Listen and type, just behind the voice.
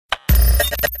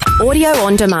Audio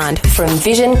on demand from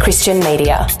Vision Christian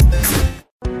Media.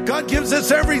 God gives us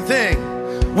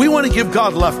everything. We want to give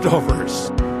God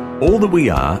leftovers. All that we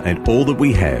are and all that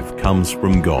we have comes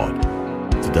from God.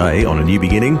 Today, on A New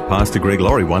Beginning, Pastor Greg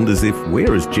Laurie wonders if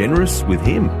we're as generous with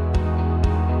Him.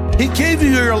 He gave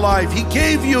you your life. He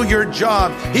gave you your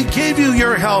job. He gave you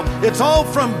your health. It's all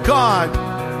from God.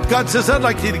 God says, I'd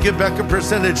like you to give back a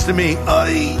percentage to me.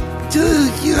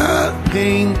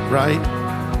 Pain, right?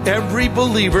 Every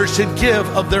believer should give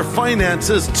of their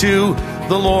finances to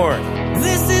the Lord.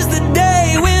 This is the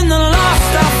day when the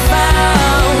lost are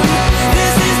found.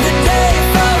 This is the day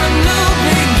for a new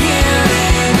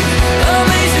beginning.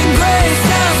 Amazing grace,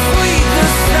 how sweet the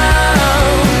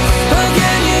sound.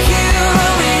 Again you hear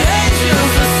all the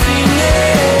angels are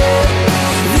singing.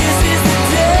 This is the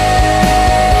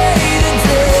day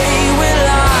when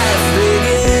life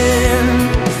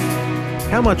begins.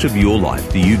 How much of your life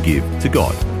do you give to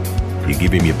God? Do you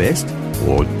give Him your best,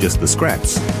 or just the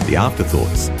scraps, the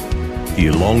afterthoughts? Do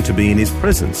you long to be in His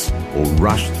presence, or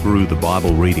rush through the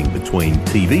Bible reading between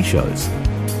TV shows?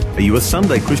 Are you a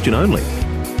Sunday Christian only?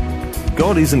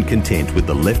 God isn't content with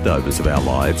the leftovers of our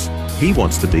lives. He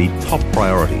wants to be top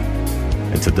priority.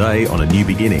 And today, on A New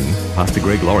Beginning, Pastor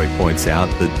Greg Laurie points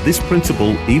out that this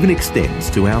principle even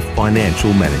extends to our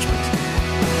financial management.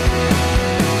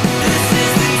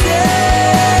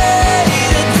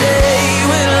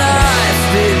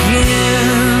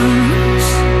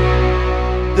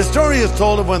 The story is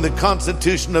told of when the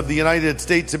Constitution of the United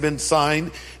States had been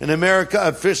signed and America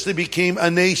officially became a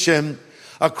nation.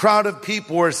 A crowd of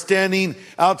people were standing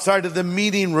outside of the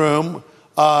meeting room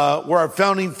where our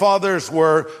founding fathers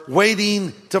were,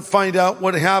 waiting to find out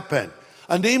what happened.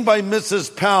 A name by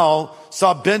Mrs. Powell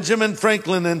saw Benjamin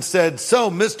Franklin and said, "So,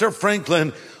 Mr.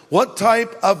 Franklin, what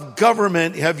type of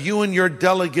government have you and your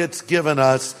delegates given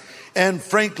us?" And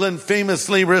Franklin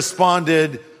famously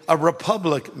responded, "A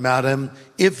republic, madam,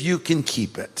 if you can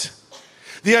keep it."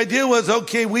 The idea was,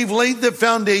 okay, we've laid the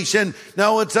foundation.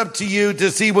 Now it's up to you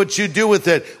to see what you do with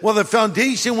it. Well, the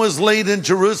foundation was laid in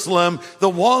Jerusalem. The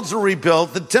walls were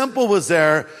rebuilt. The temple was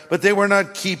there, but they were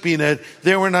not keeping it.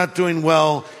 They were not doing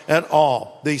well at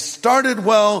all. They started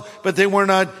well, but they were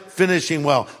not finishing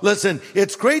well. Listen,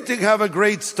 it's great to have a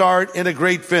great start and a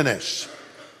great finish.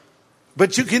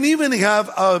 But you can even have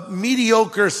a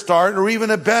mediocre start or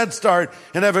even a bad start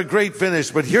and have a great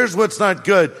finish. But here's what's not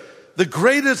good. The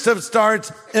greatest of starts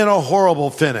and a horrible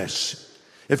finish.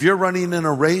 If you're running in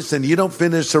a race and you don't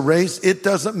finish a race, it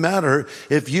doesn't matter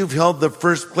if you've held the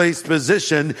first place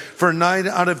position for 9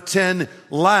 out of 10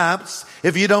 laps.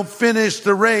 If you don't finish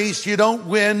the race, you don't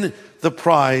win the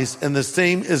prize. And the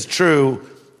same is true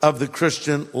of the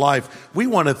Christian life. We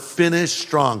want to finish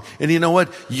strong. And you know what?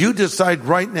 You decide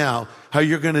right now how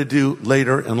you're going to do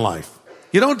later in life.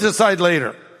 You don't decide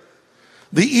later.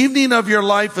 The evening of your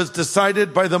life is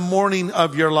decided by the morning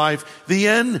of your life, the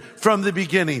end from the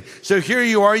beginning. So here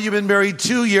you are, you've been married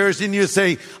 2 years, and you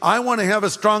say, I want to have a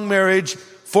strong marriage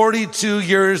 42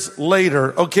 years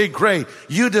later. Okay, great.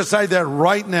 You decide that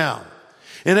right now.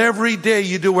 And every day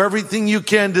you do everything you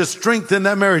can to strengthen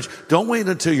that marriage. Don't wait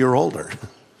until you're older.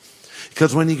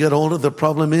 Because when you get older, the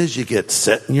problem is you get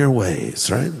set in your ways,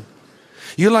 right?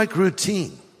 You like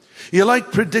routine. You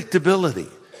like predictability.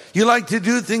 You like to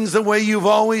do things the way you've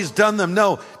always done them.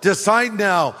 No, decide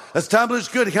now. Establish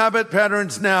good habit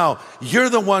patterns now. You're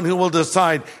the one who will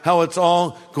decide how it's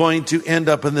all going to end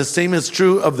up. And the same is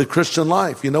true of the Christian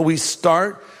life. You know, we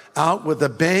start out with a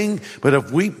bang, but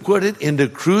if we put it into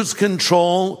cruise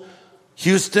control,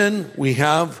 Houston, we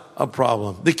have a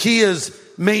problem. The key is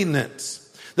maintenance.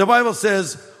 The Bible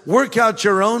says, work out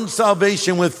your own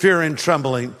salvation with fear and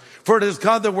trembling, for it is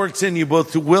God that works in you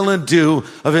both to will and do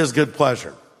of His good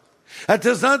pleasure. That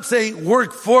does not say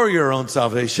work for your own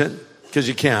salvation, because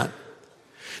you can't.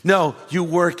 No, you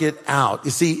work it out.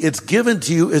 You see, it's given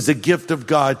to you as a gift of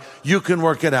God. You can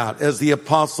work it out. As the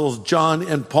apostles John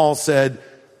and Paul said,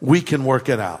 we can work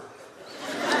it out.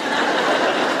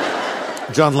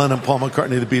 John Lennon, Paul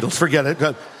McCartney, the Beatles, forget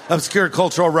it. Obscure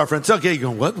cultural reference. Okay, you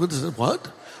go, what? What is it? What?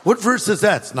 What verse is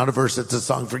that? It's not a verse, it's a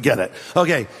song. Forget it.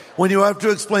 Okay, when you have to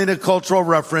explain a cultural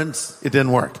reference, it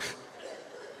didn't work.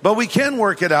 But we can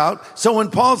work it out. So when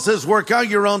Paul says work out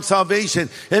your own salvation,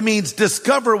 it means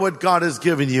discover what God has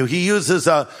given you. He uses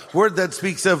a word that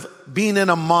speaks of being in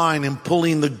a mine and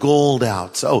pulling the gold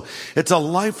out. So it's a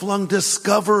lifelong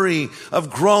discovery of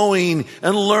growing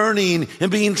and learning and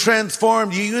being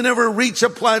transformed. You never reach a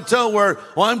plateau where,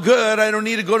 well, I'm good. I don't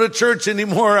need to go to church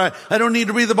anymore. I don't need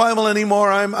to read the Bible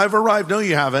anymore. I've arrived. No,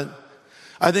 you haven't.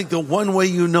 I think the one way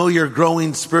you know you're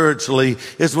growing spiritually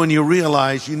is when you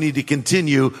realize you need to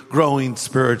continue growing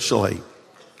spiritually.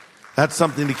 That's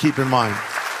something to keep in mind.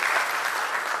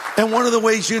 And one of the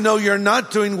ways you know you're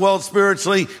not doing well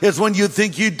spiritually is when you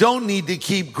think you don't need to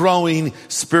keep growing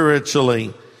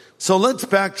spiritually. So let's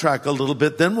backtrack a little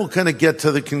bit, then we'll kind of get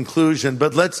to the conclusion.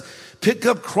 But let's pick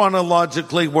up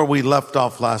chronologically where we left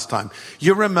off last time.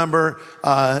 You remember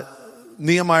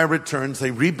Nehemiah returns,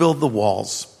 they rebuild the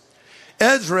walls.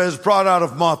 Ezra is brought out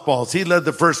of mothballs. He led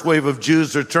the first wave of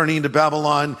Jews returning to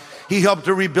Babylon. He helped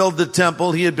to rebuild the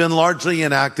temple. He had been largely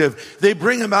inactive. They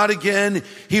bring him out again.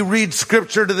 He reads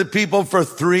scripture to the people for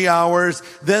 3 hours.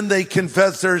 Then they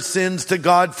confess their sins to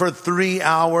God for 3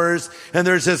 hours. And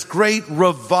there's this great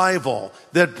revival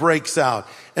that breaks out.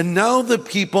 And now the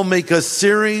people make a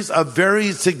series of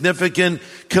very significant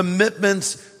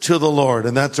commitments to the Lord.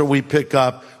 And that's where we pick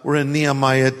up. We're in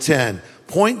Nehemiah 10.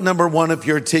 Point number 1, if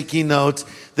you're taking notes,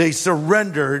 they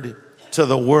surrendered to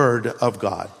the word of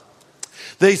God.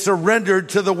 They surrendered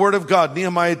to the word of God.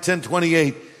 Nehemiah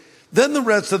 10:28. Then the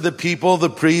rest of the people, the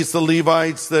priests, the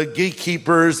Levites, the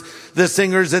gatekeepers, the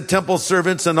singers, the temple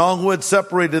servants, and all who had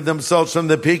separated themselves from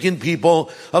the pagan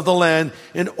people of the land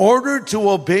in order to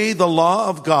obey the law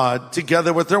of God,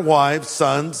 together with their wives,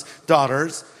 sons,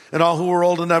 daughters, and all who were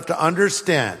old enough to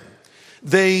understand,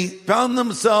 they bound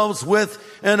themselves with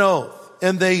an oath.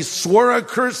 And they swore a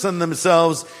curse on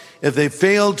themselves if they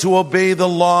failed to obey the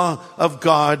law of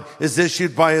God as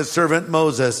issued by his servant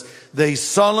Moses. They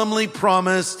solemnly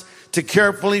promised to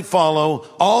carefully follow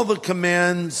all the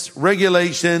commands,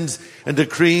 regulations, and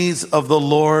decrees of the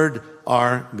Lord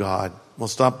our God. We'll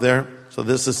stop there. So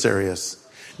this is serious.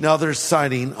 Now they're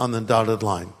citing on the dotted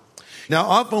line. Now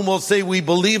often we'll say we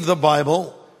believe the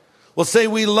Bible. We'll say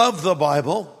we love the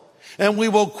Bible. And we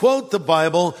will quote the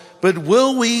Bible, but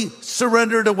will we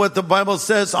surrender to what the Bible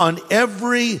says on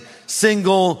every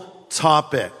single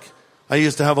topic? I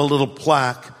used to have a little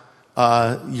plaque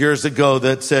years ago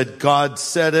that said, God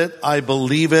said it, I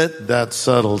believe it, that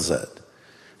settles it.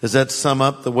 Does that sum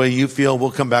up the way you feel?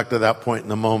 We'll come back to that point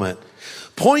in a moment.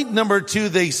 Point number 2,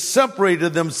 they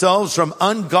separated themselves from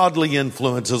ungodly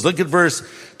influences. Look at verse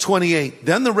 28.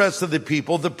 Then the rest of the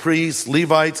people, the priests,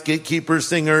 Levites, gatekeepers,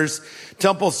 singers,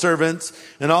 temple servants,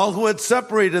 and all who had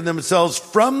separated themselves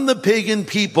from the pagan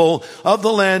people of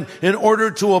the land in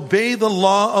order to obey the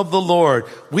law of the Lord.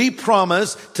 We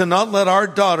promise to not let our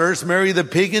daughters marry the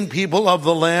pagan people of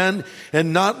the land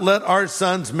and not let our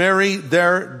sons marry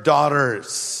their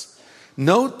daughters.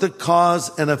 Note the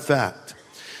cause and effect.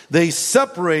 They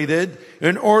separated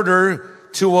in order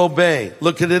to obey.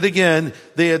 Look at it again.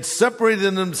 They had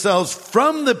separated themselves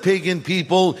from the pagan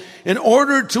people in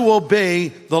order to obey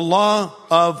the law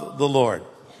of the Lord.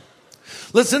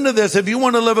 Listen to this. If you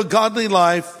want to live a godly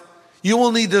life, you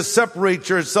will need to separate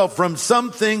yourself from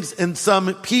some things and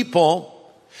some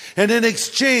people, and in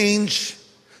exchange,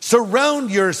 surround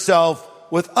yourself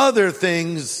with other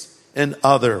things and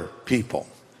other people.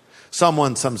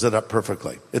 Someone sums it up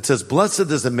perfectly. It says,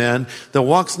 blessed is the man that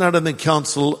walks not in the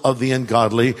counsel of the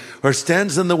ungodly, or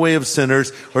stands in the way of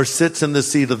sinners, or sits in the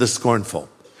seat of the scornful.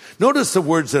 Notice the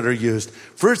words that are used.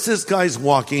 First, this guy's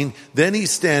walking, then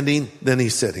he's standing, then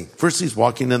he's sitting. First, he's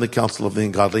walking in the counsel of the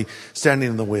ungodly, standing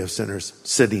in the way of sinners,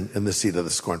 sitting in the seat of the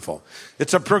scornful.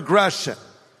 It's a progression.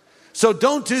 So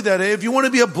don't do that. If you want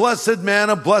to be a blessed man,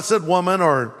 a blessed woman,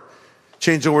 or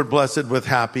change the word blessed with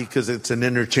happy because it's an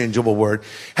interchangeable word.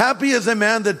 Happy is a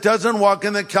man that doesn't walk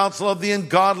in the counsel of the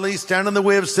ungodly, stand in the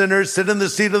way of sinners, sit in the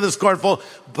seat of the scornful,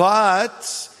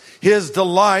 but his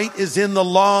delight is in the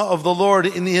law of the Lord,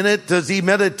 and in it does he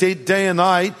meditate day and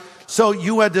night. So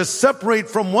you had to separate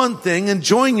from one thing and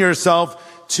join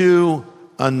yourself to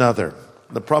another.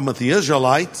 The problem with the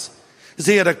Israelites is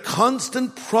they had a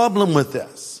constant problem with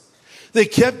this. They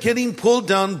kept getting pulled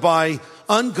down by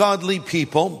ungodly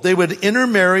people. They would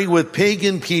intermarry with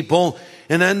pagan people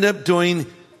and end up doing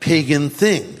pagan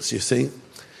things, you see.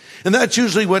 And that's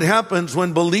usually what happens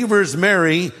when believers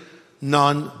marry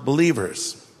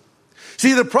non-believers.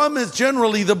 See, the problem is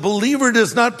generally the believer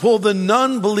does not pull the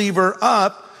non-believer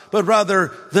up, but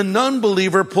rather the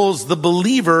non-believer pulls the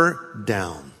believer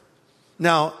down.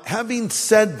 Now, having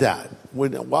said that,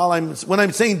 when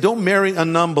I'm saying don't marry a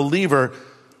non-believer,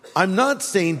 I'm not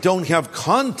saying don't have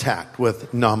contact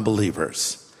with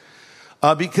non-believers.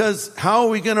 Because how are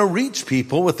we going to reach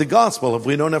people with the gospel if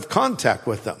we don't have contact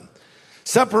with them?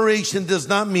 Separation does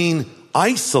not mean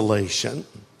isolation.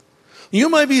 You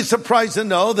might be surprised to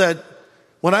know that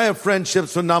when I have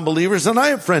friendships with non-believers, and I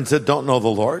have friends that don't know the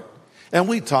Lord, and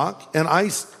we talk, and I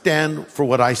stand for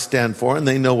what I stand for, and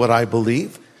they know what I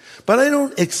believe, but I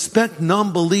don't expect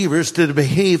non-believers to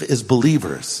behave as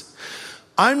believers.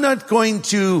 I'm not going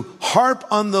to harp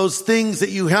on those things that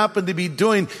you happen to be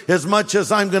doing as much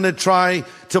as I'm going to try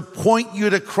to point you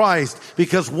to Christ,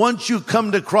 because once you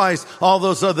come to Christ, all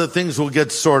those other things will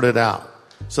get sorted out.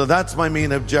 So that's my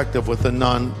main objective with a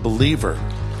non-believer.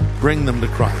 Bring them to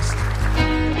Christ.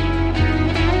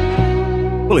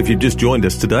 Well, if you've just joined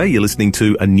us today, you're listening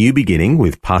to A New Beginning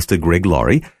with Pastor Greg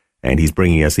Laurie, and he's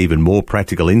bringing us even more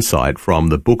practical insight from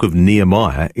the book of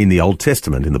Nehemiah in the Old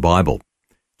Testament in the Bible.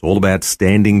 It's all about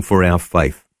standing for our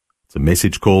faith. It's a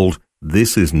message called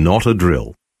This Is Not a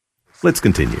Drill. Let's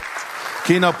continue.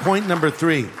 Okay, now point number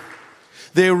 3.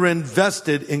 They were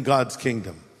invested in God's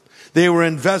kingdom. They were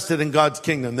invested in God's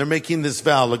kingdom. They're making this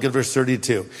vow. Look at verse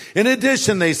 32. In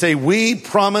addition, they say, we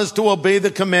promise to obey the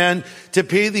command to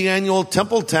pay the annual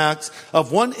temple tax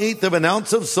of 1/8 of an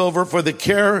ounce of silver for the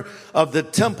care of the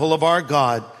temple of our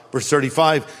God. Verse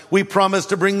 35, we promise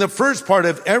to bring the first part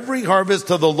of every harvest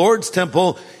to the Lord's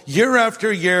temple year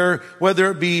after year, whether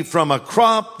it be from a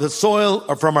crop, the soil,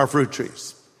 or from our fruit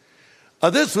trees.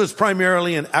 This was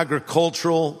primarily an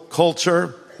agricultural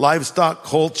culture, livestock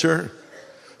culture.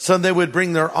 So they would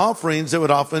bring their offerings. It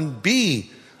would often be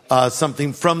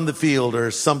something from the field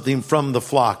or something from the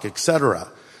flock, etc.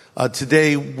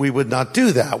 Today, we would not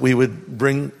do that. We would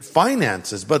bring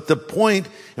finances. But the point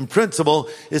and principle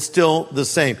is still the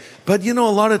same. But a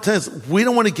lot of times, we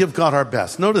don't want to give God our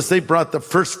best. Notice they brought the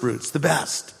first fruits, the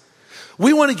best.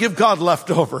 We want to give God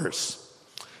leftovers.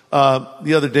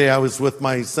 The other day, I was with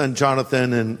my son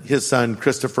Jonathan and his son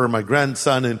Christopher, my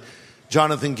grandson, and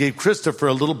Jonathan gave Christopher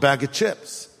a little bag of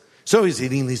chips. So he's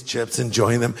eating these chips,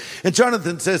 enjoying them. And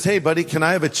Jonathan says, hey, buddy, can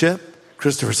I have a chip?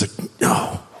 Christopher's like,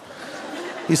 no.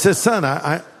 He says, son,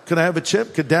 could I have a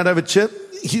chip? Could Dad have a chip?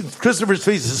 Christopher's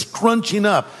face is scrunching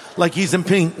up like he's in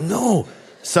pain. No,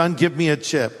 son, give me a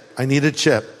chip. I need a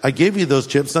chip. I gave you those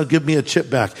chips. Now give me a chip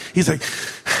back. He's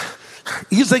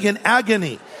like in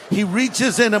agony. He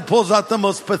reaches in and pulls out the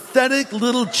most pathetic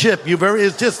little chip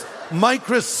it's just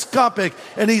microscopic,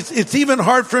 and it's even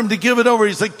hard for him to give it over.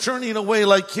 He's like turning away,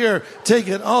 like, here, take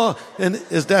it. Oh, and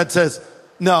his dad says,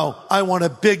 no, I want a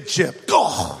big chip.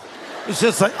 Oh, it's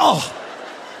just like, oh,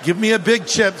 give me a big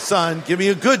chip, son. Give me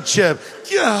a good chip.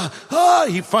 Yeah. Oh,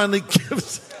 he finally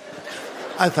gives.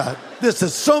 I thought, this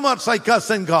is so much like us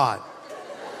and God.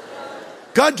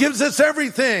 God gives us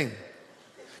everything.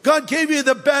 God gave you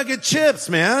the bag of chips,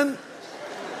 man.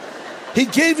 He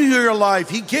gave you your life.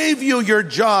 He gave you your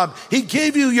job. He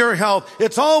gave you your health.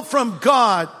 It's all from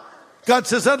God. God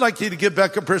says, I'd like you to give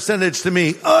back a percentage to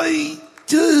me. I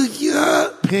do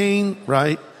ya. Pain,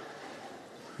 right?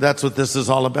 That's what this is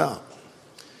all about.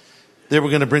 They were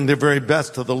going to bring their very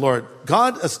best to the Lord.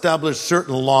 God established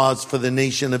certain laws for the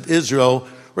nation of Israel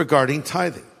regarding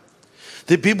tithing.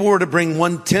 The people were to bring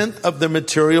 1/10 of their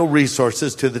material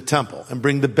resources to the temple and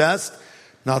bring the best,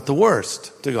 not the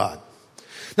worst, to God.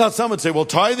 Now, some would say, well,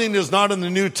 tithing is not in the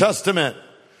New Testament.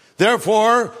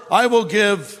 Therefore, I will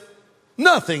give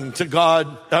nothing to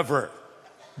God ever.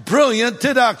 Brilliant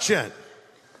deduction.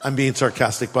 I'm being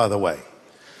sarcastic, by the way.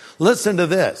 Listen to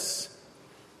this.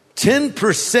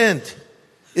 10%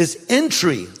 is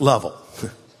entry level.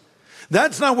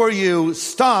 That's not where you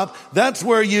stop. That's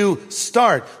where you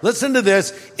start. Listen to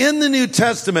this. In the New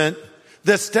Testament,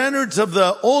 the standards of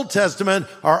the Old Testament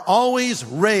are always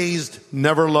raised,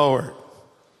 never lowered.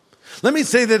 Let me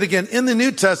say that again. In the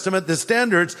New Testament, the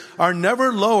standards are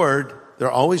never lowered.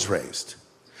 They're always raised.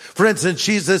 For instance,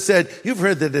 Jesus said, you've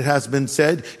heard that it has been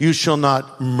said, you shall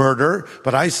not murder.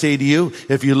 But I say to you,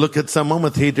 if you look at someone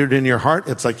with hatred in your heart,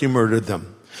 it's like you murdered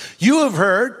them. You have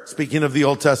heard, speaking of the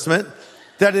Old Testament,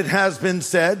 that it has been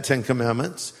said, 10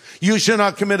 Commandments, you shall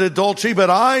not commit adultery. But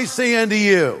I say unto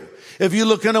you, if you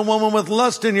look at a woman with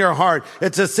lust in your heart,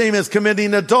 it's the same as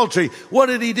committing adultery. What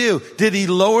did he do? Did he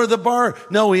lower the bar?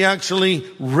 No, he actually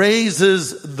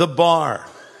raises the bar.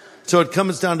 So it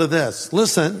comes down to this.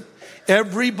 Listen,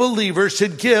 every believer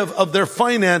should give of their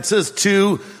finances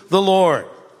to the Lord.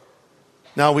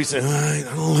 Now we say, I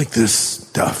don't like this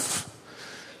stuff.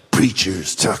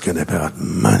 Preachers talking about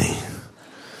money.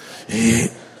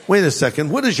 Wait a second.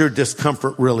 What is your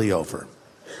discomfort really over?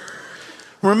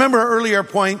 Remember our earlier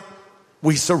point?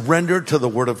 We surrender to the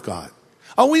Word of God.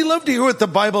 Oh, we love to hear what the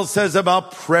Bible says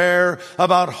about prayer,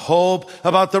 about hope,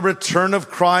 about the return of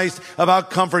Christ, about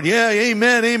comfort. Yeah,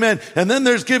 amen, amen. And then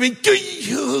there's giving.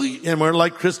 And we're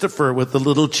like Christopher with the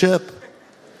little chip.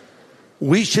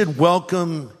 We should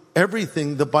welcome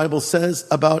everything the Bible says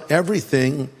about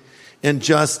everything and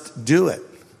just do it.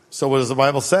 So what does the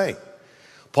Bible say?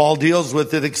 Paul deals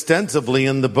with it extensively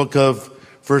in the book of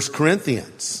 1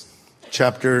 Corinthians,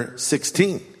 chapter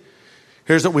 16.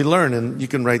 Here's what we learn, and you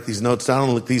can write these notes down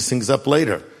and look these things up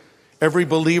later. every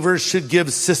believer should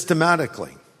give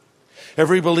systematically.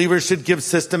 Every believer should give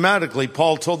systematically.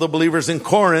 Paul told the believers in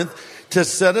Corinth to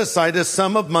set aside a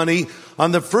sum of money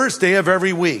on the first day of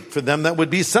every week. For them, that would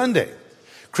be Sunday.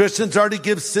 Christians are to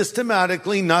give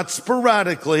systematically, not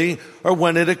sporadically, or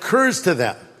when it occurs to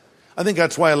them. I think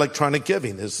that's why electronic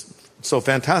giving is so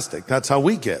fantastic. That's how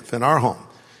we give in our home.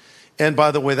 And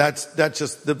by the way, that's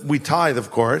just, we tithe,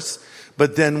 of course,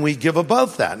 but then we give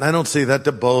above that. And I don't say that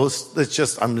to boast. It's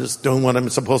just, I'm just doing what I'm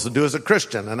supposed to do as a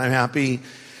Christian, and I'm happy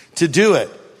to do it.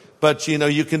 But,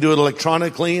 you can do it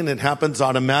electronically and it happens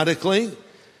automatically.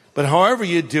 But however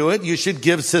you do it, you should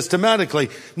give systematically.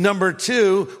 Number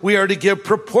 2, we are to give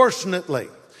proportionately.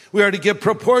 We are to give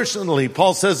proportionally.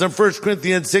 Paul says in 1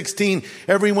 Corinthians 16,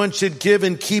 everyone should give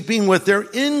in keeping with their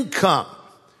income.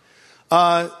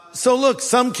 So look,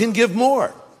 some can give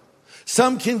more.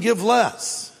 Some can give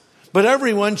less. But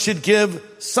everyone should give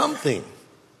something.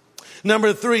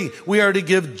 Number 3, we are to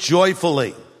give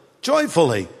joyfully.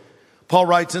 Joyfully. Paul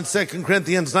writes in 2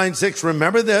 Corinthians 9:6,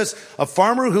 remember this, a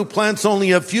farmer who plants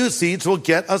only a few seeds will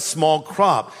get a small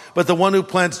crop, but the one who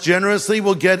plants generously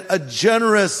will get a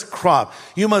generous crop.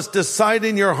 You must decide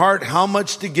in your heart how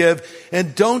much to give,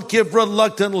 and don't give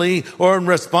reluctantly or in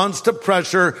response to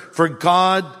pressure, for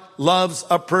God loves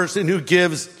a person who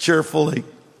gives cheerfully.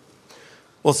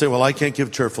 We'll say, well, I can't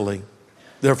give cheerfully,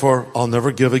 therefore I'll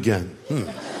never give again.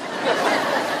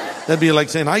 That'd be like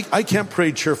saying, I can't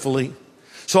pray cheerfully,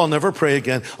 so I'll never pray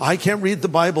again. I can't read the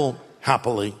Bible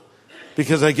happily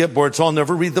because I get bored, so I'll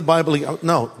never read the Bible.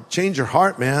 No, change your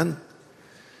heart, man.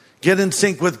 Get in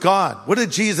sync with God. What did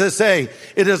Jesus say?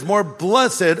 It is more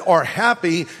blessed or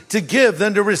happy to give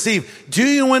than to receive. Do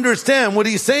you understand what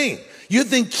he's saying? You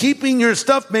think keeping your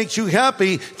stuff makes you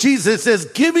happy. Jesus says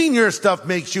giving your stuff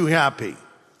makes you happy.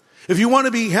 If you want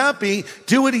to be happy,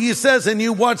 do what he says and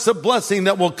you watch the blessing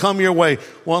that will come your way.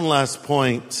 One last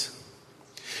point.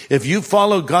 If you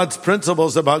follow God's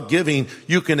principles about giving,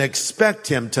 you can expect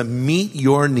him to meet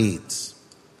your needs.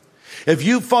 If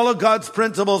you follow God's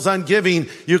principles on giving,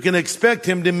 you can expect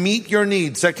him to meet your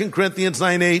needs. 2 Corinthians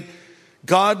 9:8,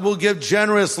 God will give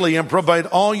generously and provide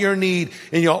all your need,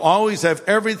 and you'll always have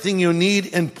everything you need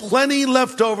and plenty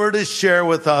left over to share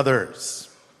with others.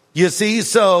 You see,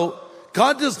 so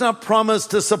God does not promise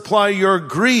to supply your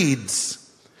greeds,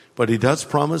 but he does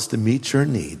promise to meet your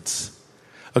needs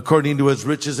according to his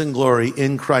riches and glory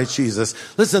in Christ Jesus.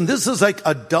 Listen, this is like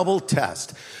a double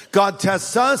test. God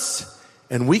tests us,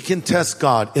 and we can test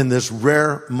God in this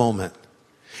rare moment.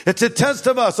 It's a test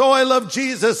of us. Oh, I love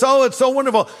Jesus. Oh, it's so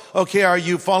wonderful. Okay, are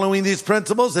you following these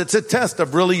principles? It's a test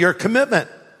of really your commitment.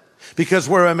 Because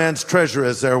where a man's treasure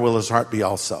is, there will his heart be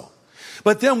also.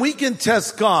 But then we can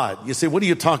test God. You say, what are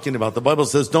you talking about? The Bible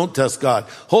says don't test God.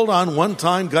 Hold on. One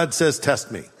time God says,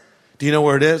 test me. Do you know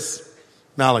where it is?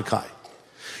 Malachi.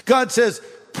 God says,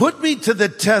 put me to the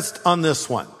test on this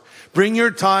one. Bring your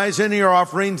tithes and your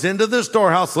offerings into the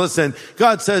storehouse. Listen,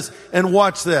 God says, and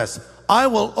watch this. I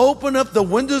will open up the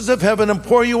windows of heaven and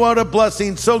pour you out a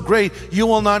blessing so great you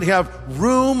will not have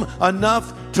room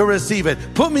enough to receive it.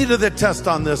 Put me to the test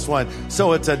on this one.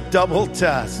 So it's a double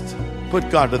test. Put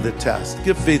God to the test.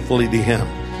 Give faithfully to him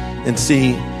and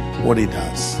see what he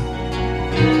does.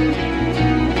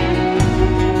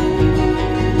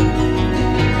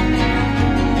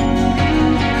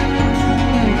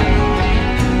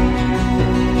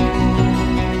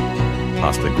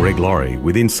 Pastor Greg Laurie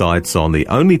with insights on the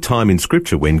only time in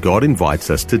Scripture when God invites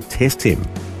us to test him.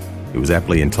 It was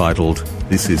aptly entitled,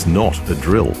 This Is Not a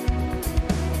Drill.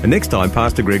 And next time,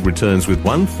 Pastor Greg returns with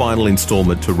one final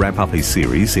installment to wrap up his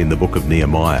series in the book of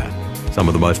Nehemiah. Some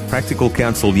of the most practical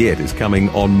counsel yet is coming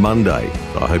on Monday,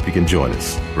 so I hope you can join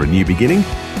us for a new beginning.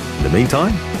 In the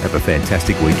meantime, have a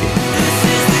fantastic weekend.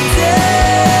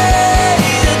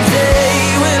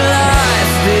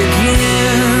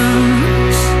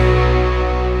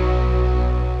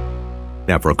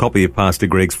 Now, for a copy of Pastor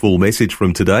Greg's full message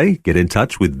from today, get in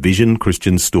touch with Vision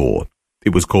Christian Store.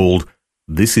 It was called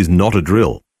This Is Not a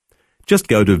Drill. Just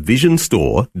go to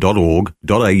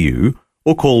visionstore.org.au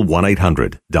or call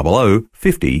 1-800 00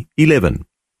 50 11.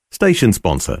 Station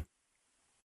sponsor.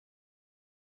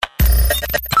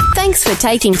 Thanks for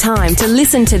taking time to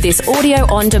listen to this audio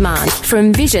on demand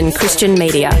from Vision Christian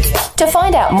Media. To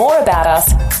find out more about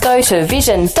us, go to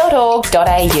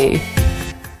vision.org.au.